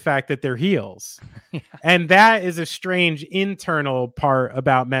resent the fact that they're heels. And that is a strange internal part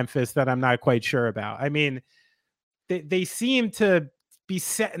about Memphis that I'm not quite sure about. I mean, they seem to be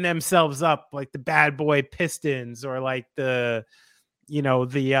setting themselves up like the bad boy Pistons, or like the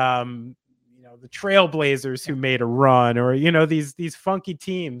Trailblazers who made a run, or, you know, these funky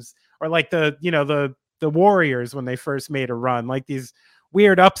teams, or like the Warriors when they first made a run, like these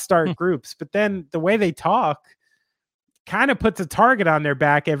weird upstart groups. But then the way they talk kind of puts a target on their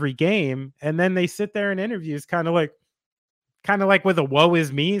back every game. And then they sit there in interviews kind of like with a woe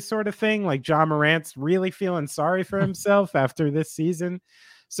is me sort of thing. Like John Morant's really feeling sorry for himself after this season.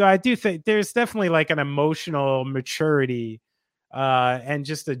 So I do think there's definitely like an emotional maturity and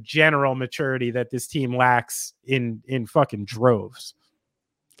just a general maturity that this team lacks in fucking droves.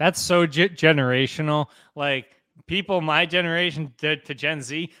 That's so generational. Like, people my generation to Gen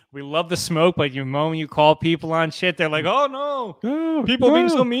Z, we love the smoke, but the moment you call people on shit, they're like, oh no, people being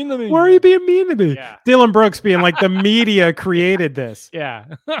so mean to me. Why are you being mean to me? Yeah. Dylan Brooks being like, the media created this. Yeah.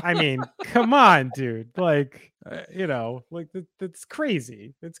 I mean, come on, dude. Like, you know, like that's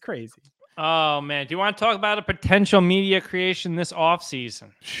crazy. It's crazy. Oh man, do you want to talk about a potential media creation this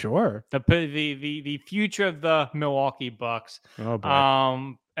offseason? Sure. The future of the Milwaukee Bucks. Oh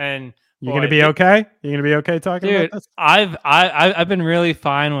boy. And you're gonna be okay? You're gonna be okay talking about this? I've been really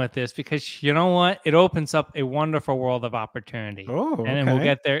fine with this because, you know what? It opens up a wonderful world of opportunity. Oh, okay. And we'll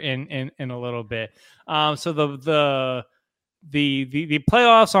get there in a little bit. So the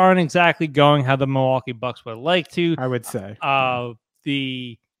playoffs aren't exactly going how the Milwaukee Bucks would like to. I would say.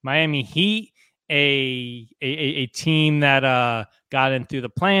 The Miami Heat, a team that got in through the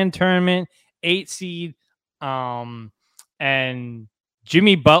play-in tournament, 8 seed, and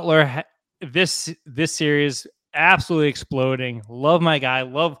Jimmy Butler. This series absolutely exploding. Love my guy.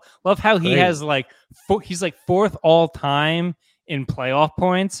 Love how he has like he's like 4th all time in playoff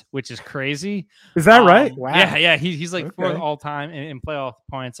points, which is crazy. Is that right? Wow. Yeah. He's like 4th all time in playoff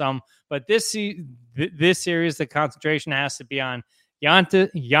points. But this series, the concentration has to be on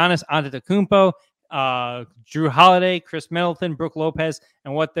Giannis Antetokounmpo, Drew Holiday, Chris Middleton, Brooke Lopez,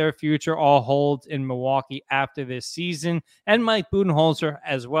 and what their future all holds in Milwaukee after this season, and Mike Budenholzer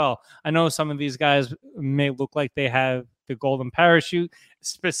as well. I know some of these guys may look like they have the golden parachute,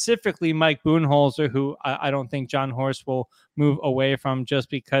 specifically Mike Budenholzer, who I don't think John Horst will move away from just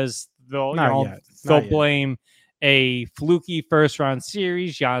because they'll blame a fluky first-round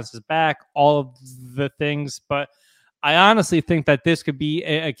series. Giannis is back, all of the things, but I honestly think that this could be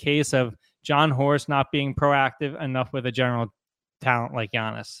a case of John Horst not being proactive enough with a general talent like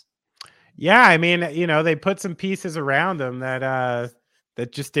Giannis. Yeah, I mean, they put some pieces around him that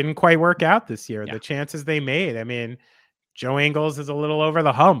just didn't quite work out this year. Yeah. The chances they made. I mean, Joe Ingles is a little over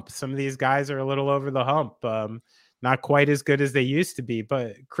the hump. Some of these guys are a little over the hump. Not quite as good as they used to be.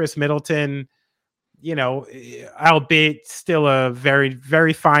 But Chris Middleton, albeit still a very,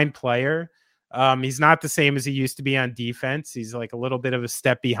 very fine player. He's not the same as he used to be on defense. He's like a little bit of a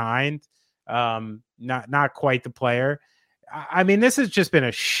step behind. Not quite the player. I mean, this has just been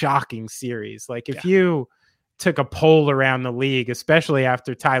a shocking series. Like if you took a poll around the league, especially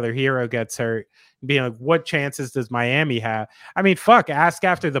after Tyler Hero gets hurt, being like, what chances does Miami have? I mean, ask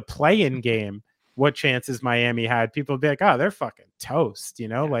after the play-in game what chances Miami had. People would be like, oh, they're fucking toast,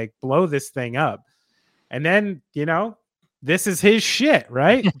 like blow this thing up. And then, this is his shit,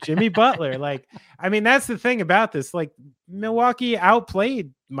 right? Jimmy Butler. Like, I mean, that's the thing about this. Like, Milwaukee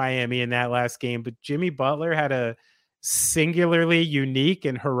outplayed Miami in that last game, but Jimmy Butler had a singularly unique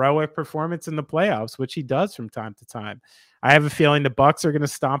and heroic performance in the playoffs, which he does from time to time. I have a feeling the Bucks are going to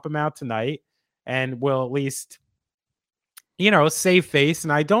stomp him out tonight and will at least, save face.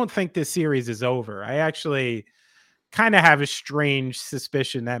 And I don't think this series is over. I actually kind of have a strange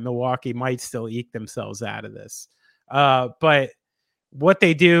suspicion that Milwaukee might still eke themselves out of this. But what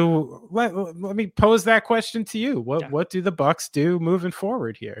they do, let me pose that question to you. What do the Bucks do moving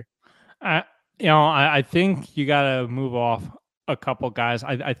forward here? I think you got to move off a couple guys.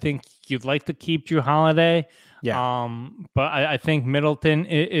 I think you'd like to keep Drew Holiday. Yeah. But I think Middleton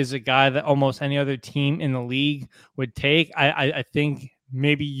is a guy that almost any other team in the league would take. I think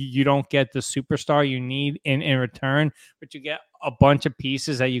maybe you don't get the superstar you need in return, but you get a bunch of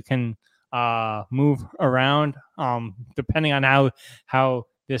pieces that you can move around depending on how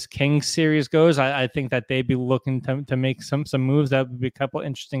this Kings series goes. I think that they'd be looking to make some moves. That would be a couple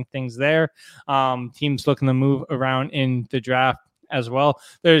interesting things there. Teams looking to move around in the draft as well.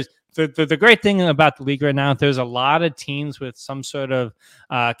 There's the great thing about the league right now, there's a lot of teams with some sort of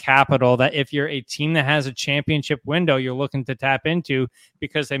capital that if you're a team that has a championship window, you're looking to tap into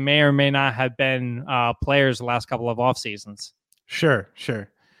because they may or may not have been players the last couple of off seasons. Sure.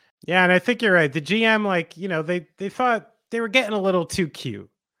 Yeah, and I think you're right. The GM, they thought they were getting a little too cute,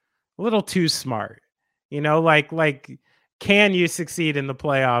 a little too smart. Like can you succeed in the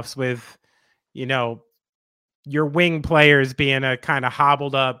playoffs with, your wing players being a kind of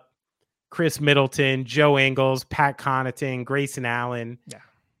hobbled up Chris Middleton, Joe Ingles, Pat Connaughton, Grayson Allen? Yeah.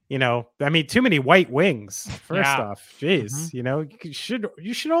 I mean, too many white wings. First off, jeez,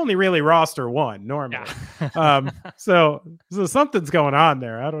 you should only really roster one normally. Yeah. So something's going on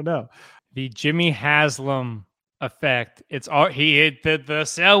there. I don't know. The Jimmy Haslam effect. It's all the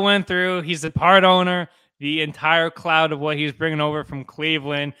sale went through. He's a part owner. The entire cloud of what he's bringing over from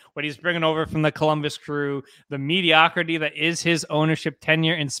Cleveland, what he's bringing over from the Columbus Crew, the mediocrity that is his ownership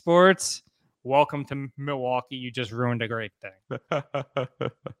tenure in sports. Welcome to Milwaukee. You just ruined a great thing.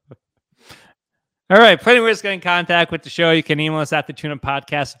 All right. Plenty of ways to get in contact with the show. You can email us at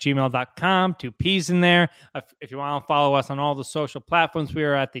thetuneuppodcast@gmail.com. 2 P's in there. If you want to follow us on all the social platforms, we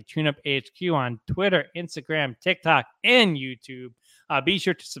are at the TuneUp HQ on Twitter, Instagram, TikTok, and YouTube. Be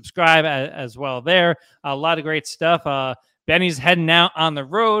sure to subscribe as well there. A lot of great stuff. Benny's heading out on the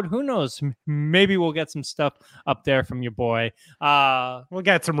road. Who knows? Maybe we'll get some stuff up there from your boy. We'll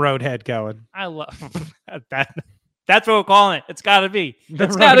get some roadhead going. I love that. That's what we're calling it. It's got to be.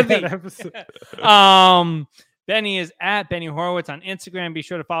 It's got to be. Benny is at Benny Horowitz on Instagram. Be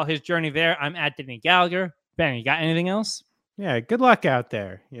sure to follow his journey there. I'm at Denny Gallagher. Benny, you got anything else? Yeah, good luck out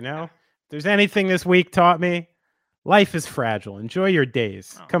there. If there's anything this week taught me, life is fragile. Enjoy your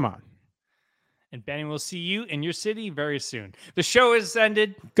days. Come on. And Benny will see you in your city very soon. The show is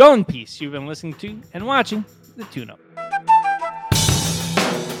ended. Go in peace. You've been listening to and watching The Tune Up.